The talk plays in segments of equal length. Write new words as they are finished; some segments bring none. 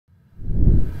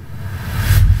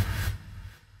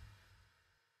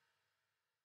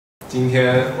今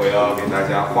天我要给大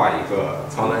家画一个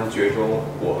《苍兰诀》中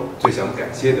我最想感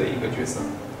谢的一个角色。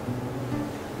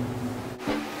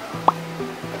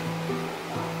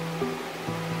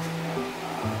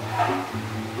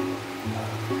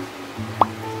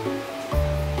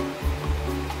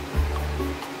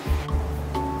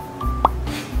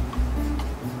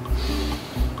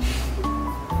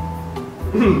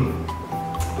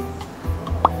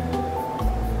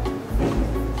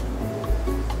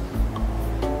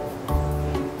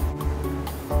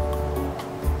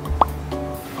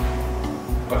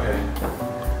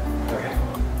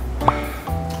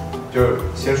就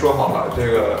先说好了，这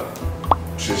个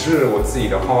只是我自己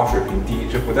的画画水平低，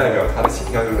这不代表他的形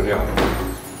象就是这样的。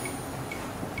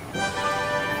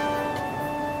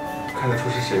看得出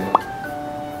是谁吗？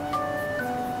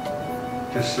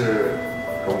这是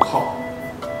荣浩，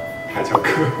海乔哥。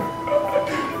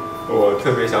我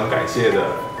特别想感谢的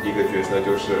一个角色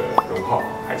就是荣浩，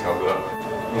海乔哥。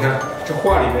你看这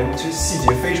画里面这细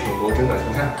节非常多，真的。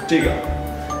你看这个，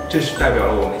这是代表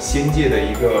了我们仙界的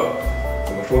一个。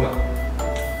怎么说呢？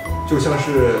就像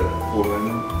是我们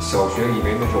小学里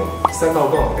面那种3道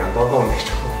杠、2道杠那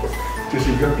种，这是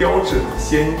一个标志，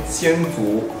仙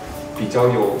族比较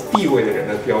有地位的人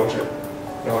的标志。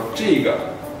然后这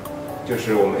个就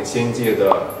是我们仙界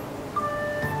的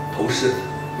头饰。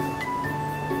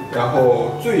然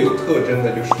后最有特征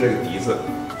的就是这个笛子，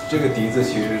这个笛子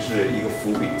其实是一个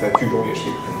伏笔，在剧中也是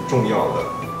一个很重要的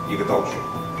一个道具。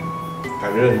反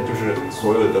正就是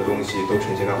所有的东西都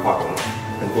呈现在画中了，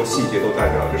很多细节都代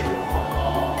表了这是荣浩。